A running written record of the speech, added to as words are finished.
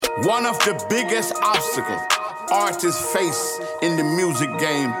One of the biggest obstacles artists face in the music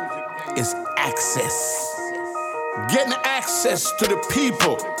game is access. Getting access to the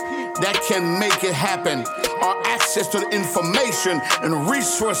people that can make it happen, or access to the information and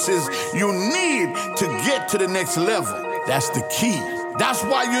resources you need to get to the next level. That's the key. That's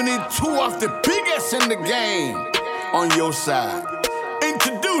why you need two of the biggest in the game on your side.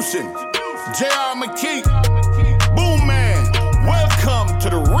 Introducing J.R. McKee. Boom, man. Welcome to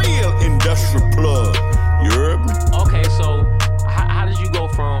the real industrial plug. You heard me? Okay, so how did you go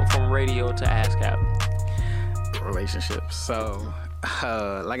from radio to ASCAP? Relationships. So,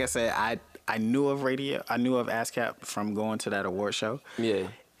 like I said, I knew of radio. I knew of ASCAP from going to that award show. Yeah.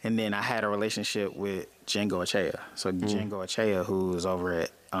 And then I had a relationship with Django Achea. So Django Achea, who is over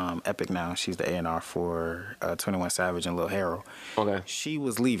at Epic now, she's the A&R for 21 Savage and Lil Harold. Okay. She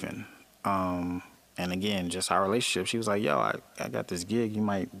was leaving. And again, just our relationship, she was like, yo, I got this gig.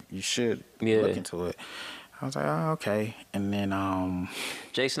 You should look into it. I was like, oh, okay. And then...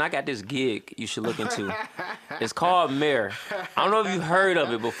 Jason, I got this gig you should look into. It's called Mayor. I don't know if you've heard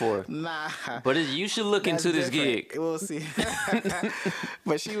of it before. Nah. But you should look into this gig. We'll see.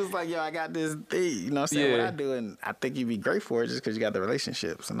 But she was like, yo, I got this thing. You know what I'm saying? Yeah. What I do, and I think you'd be great for it just because you got the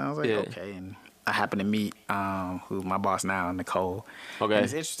relationships. And I was like, okay. And I happened to meet who's my boss now, Nicole. Okay. And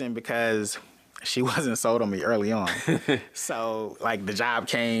it's interesting because she wasn't sold on me early on. So, like, the job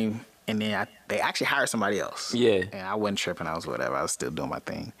came... And then they actually hired somebody else. Yeah. And I wasn't tripping. I was whatever. I was still doing my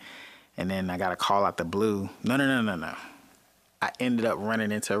thing. And then I got a call out the blue. No. I ended up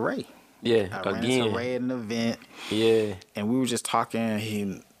running into Ray. Yeah, I ran into Ray at an event. Yeah. And we were just talking. I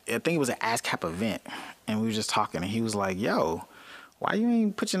think it was an ASCAP event. And we were just talking. And he was like, yo, why you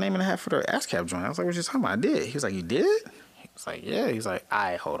ain't put your name in the hat for the ASCAP joint? I was like, what you talking about? I did. He was like, you did? He was like, yeah. He was like, all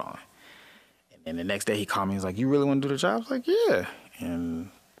right, hold on. And then the next day he called me. He was like, you really want to do the job? I was like, yeah. And...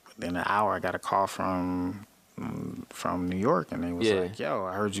 in an hour, I got a call from New York, and they was like, yo,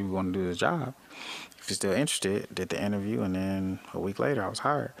 I heard you want to do the job. If you're still interested, did the interview, and then a week later, I was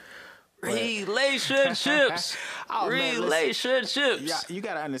hired. Relationships. Relationships. Yeah, you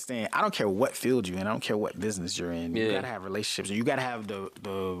got to understand, I don't care what field you're in. I don't care what business you're in. You got to have relationships. You got to have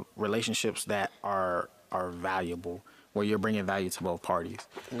the relationships that are valuable, where you're bringing value to both parties.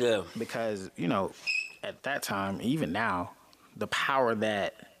 Yeah. Because, at that time, even now, the power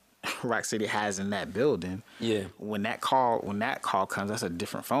that Rock City has in that building. Yeah. When that call comes, that's a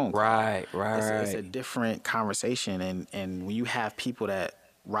different phone call. Right. It's a different conversation, and when you have people that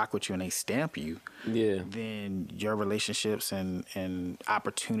rock with you and they stamp you, then your relationships and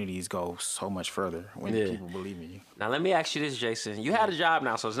opportunities go so much further when people believe in you. Now let me ask you this, Jason. You had a job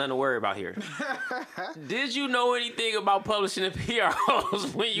now, so there's nothing to worry about here. Did you know anything about publishing and PROs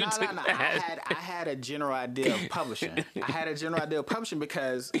when you took that? I had a general idea of publishing.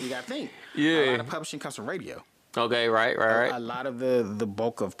 Because you got to think. A lot of publishing comes from radio. Okay, right. A lot of the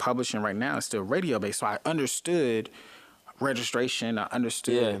bulk of publishing right now is still radio based. So I understood registration. I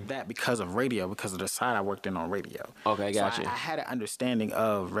understood that because of radio, because of the side I worked in on radio. Okay, gotcha. So I had an understanding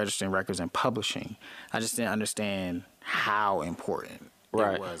of registering records and publishing. I just didn't understand how important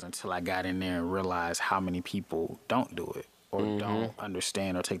it was until I got in there and realized how many people don't do it or don't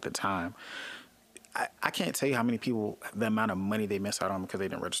understand or take the time. I can't tell you how many people, the amount of money they miss out on because they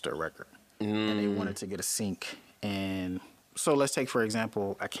didn't register a record. And they wanted to get a sync. And so let's take, for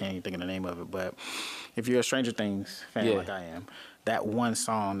example, I can't even think of the name of it, but if you're a Stranger Things fan like I am, that one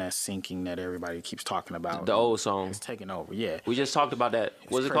song that's syncing that everybody keeps talking about. The old song. It's taking over, We just talked about that.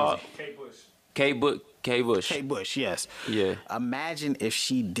 What's it called? Kate Bush. Kate Bush, yes. Yeah. Imagine if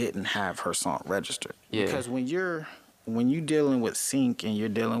she didn't have her song registered. Yeah. Because when you're dealing with sync and you're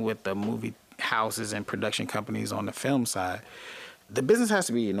dealing with the movie houses and production companies on the film side, the business has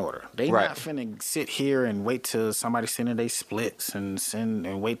to be in order. They not finna sit here and wait till somebody send in their splits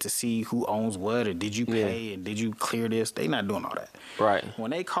and wait to see who owns what or did you pay and did you clear this. They not doing all that. Right.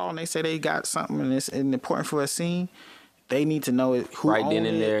 When they call and they say they got something and it's important for a scene, they need to know who owns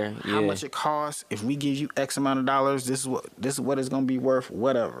it, there. How much it costs. If we give you X amount of dollars, this is what it's gonna be worth.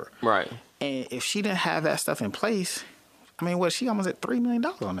 Whatever. Right. And if she didn't have that stuff in place, I mean, she almost at $3 million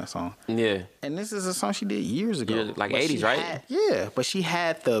on that song. Yeah. And this is a song she did years ago. Yeah, like 80s, right? But she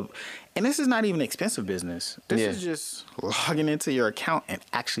had and this is not even expensive business. This is just logging into your account and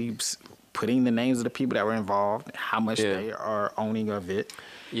actually putting the names of the people that were involved, how much they are owning of it.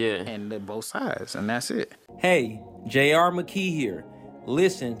 Yeah. And both sides. And that's it. Hey, J.R. McKee here.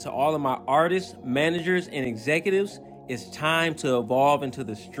 Listen to all of my artists, managers, and executives. It's time to evolve into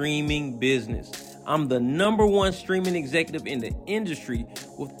the streaming business. I'm the #1 streaming executive in the industry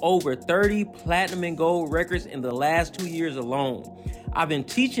with over 30 platinum and gold records in the last 2 years alone. I've been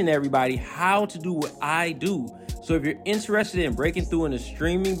teaching everybody how to do what I do. So if you're interested in breaking through in the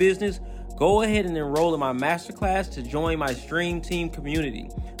streaming business, go ahead and enroll in my masterclass to join my Stream Team community.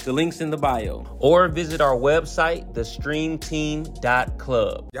 The link's in the bio. Or visit our website,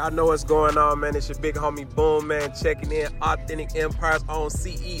 thestreamteam.club. Y'all know what's going on, man. It's your big homie Boom, man, checking in. Authentic Empire's own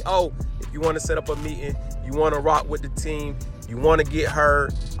CEO. If you want to set up a meeting, you want to rock with the team, you want to get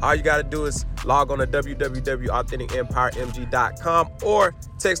heard, all you got to do is log on to www.authenticempiremg.com or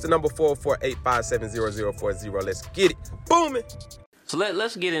text the number 404-857-0040. Let's get it booming. So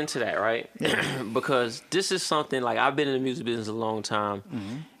let's get into that, right? Because this is something, like, I've been in the music business a long time,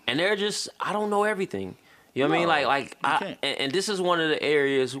 and I don't know everything. You know what I mean? And this is one of the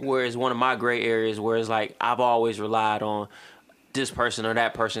areas where it's one of my gray areas where it's like I've always relied on this person or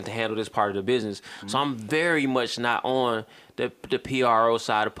that person to handle this part of the business. So I'm very much not on the PRO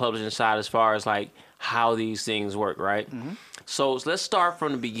side, the publishing side, as far as like how these things work, right? So let's start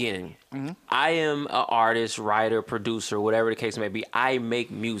from the beginning. I am an artist, writer, producer, whatever the case may be. I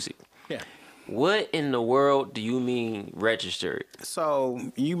make music. Yeah. What in the world do you mean registered?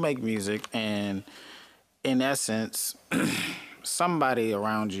 So you make music, and in essence, somebody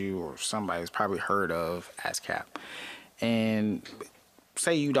around you or somebody's probably heard of ASCAP. And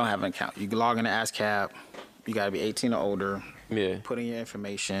say you don't have an account. You can log into ASCAP. You got to be 18 or older. Yeah. Put in your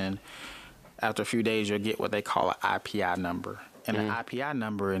information. After a few days, you'll get what they call an IPI number. And an IPI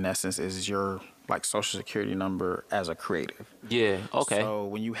number, in essence, is your like social security number as a creative. Yeah, okay. So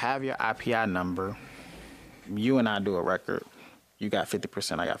when you have your IPI number, you and I do a record. You got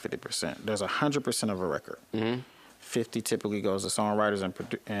 50%, I got 50%. There's 100% of a record. 50 typically goes to songwriters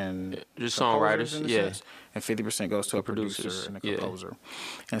and just songwriters, in a sense, and 50% goes to a producer and a composer. Yeah.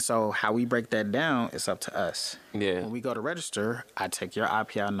 And so how we break that down is up to us. Yeah. When we go to register, I take your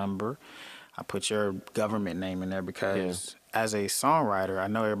IPI number, I put your government name in there because as a songwriter, I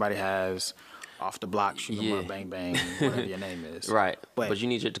know everybody has off the block, shoot 'em up, bang bang, whatever your name is. Right. But you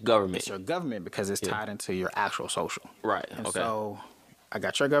need your government. It's your government because it's tied into your actual social. Right. And okay. so I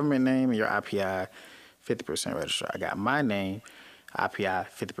got your government name and your IPI 50% register. I got my name, IPI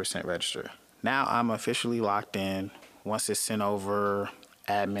 50% register. Now I'm officially locked in. Once it's sent over,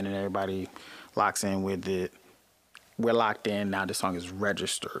 admin and everybody locks in with it. We're locked in. Now the song is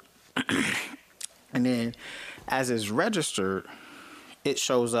registered. And then as it's registered, it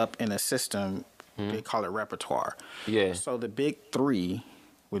shows up in a system. They call it repertoire. Yeah. So the big three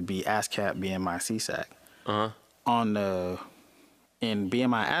would be ASCAP, BMI, CSAC. In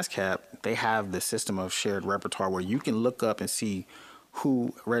BMI ASCAP, they have the system of shared repertoire where you can look up and see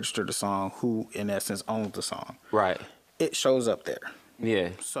who registered the song, who in essence owns the song. Right. It shows up there. Yeah.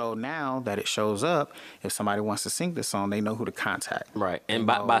 So now that it shows up, if somebody wants to sing the song, they know who to contact. Right. And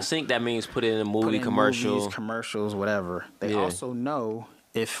by sync, that means put it in a movie, commercial. Movies, commercials, whatever. They also know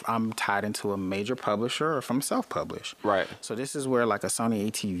if I'm tied into a major publisher or if I'm self-published. Right. So this is where like a Sony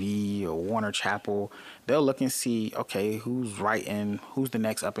ATV or Warner Chappell, they'll look and see, okay, who's writing, who's the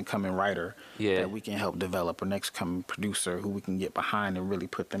next up-and-coming writer that we can help develop, or next coming producer who we can get behind and really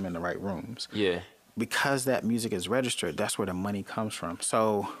put them in the right rooms. Yeah. Because that music is registered, that's where the money comes from.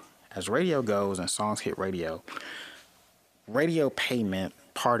 So as radio goes and songs hit radio payment,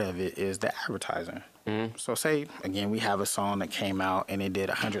 part of it is the advertising. So say, again, we have a song that came out and it did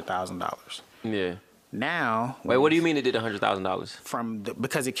 $100,000. Yeah. Now... Wait, what do you mean it did $100,000?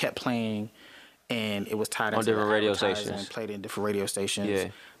 Because it kept playing and it was tied into different radio stations. Played in different radio stations. Yeah.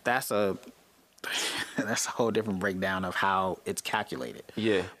 That's a whole different breakdown of how it's calculated.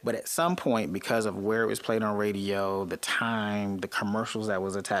 Yeah. But at some point, because of where it was played on radio, the time, the commercials that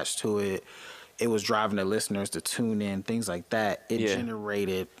was attached to it, it was driving the listeners to tune in, things like that. It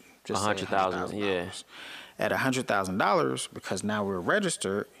generated just $100,000. Yeah. At $100,000, because now we're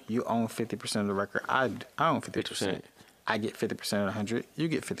registered, you own 50% of the record. I own 50%. I get 50% of the 100. You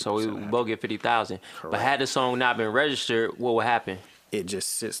get 50%. So we both get 50,000. But had the song not been registered, what would happen? It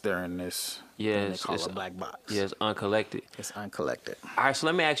just sits there in this. They call it a black box. Yeah, it's uncollected. It's uncollected. All right, so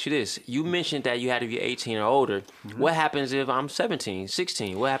let me ask you this. You mentioned that you had to be 18 or older. What happens if I'm 17,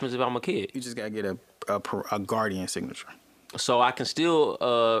 16? What happens if I'm a kid? You just got to get a guardian signature. So I can still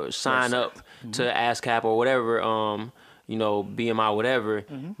sign up to ASCAP or whatever, BMI, whatever,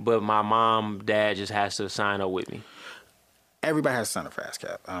 but my mom, dad just has to sign up with me. Everybody has to sign up for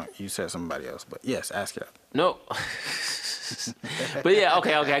ASCAP. You said somebody else, but yes, ASCAP. No. But yeah,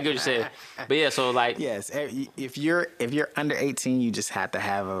 okay, I get what you're saying. But yeah, so like... Yes, if you're under 18, you just have to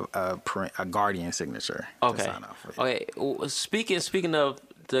have a guardian signature to sign off for you. Okay, speaking of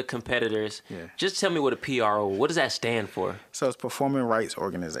the competitors. Yeah. Just tell me what a PRO. What does that stand for? So it's Performing Rights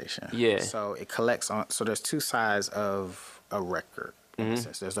Organization. Yeah. So it collects on. So there's two sides of a record. In a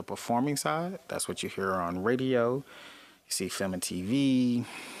sense. There's a performing side. That's what you hear on radio. You see film and TV.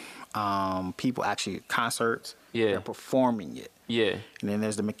 People actually concerts. Yeah. They're performing it. Yeah. And then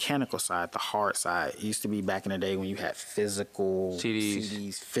there's the mechanical side, the hard side. It used to be back in the day when you had physical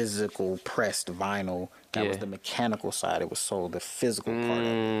CDs physical pressed vinyl. That was the mechanical side. It was sold the physical part of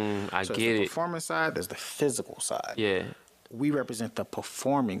it. I so get there's the it. performance side, there's the physical side. Yeah. We represent the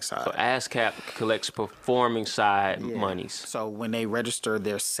performing side. So ASCAP collects performing side monies. So when they register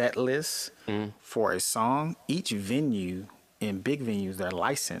their set list for a song, each venue in big venues, they're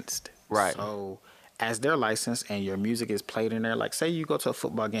licensed. Right. So as they're licensed and your music is played in there, like say you go to a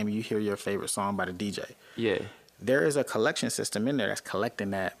football game and you hear your favorite song by the DJ. Yeah. There is a collection system in there that's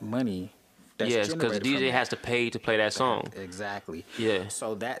collecting that money. Yes, because the DJ has to pay to play that song. Exactly. Yeah.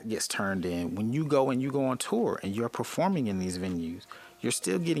 So that gets turned in. When you go on tour and you're performing in these venues, you're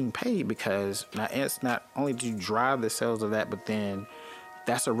still getting paid because it's not only do you drive the sales of that, but then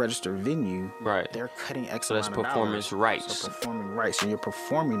that's a registered venue. Right. They're cutting X So that's amount of performance dollars. rights. So performing rights. And you're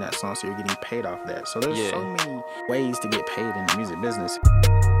performing that song, so you're getting paid off that. So there's so many ways to get paid in the music business.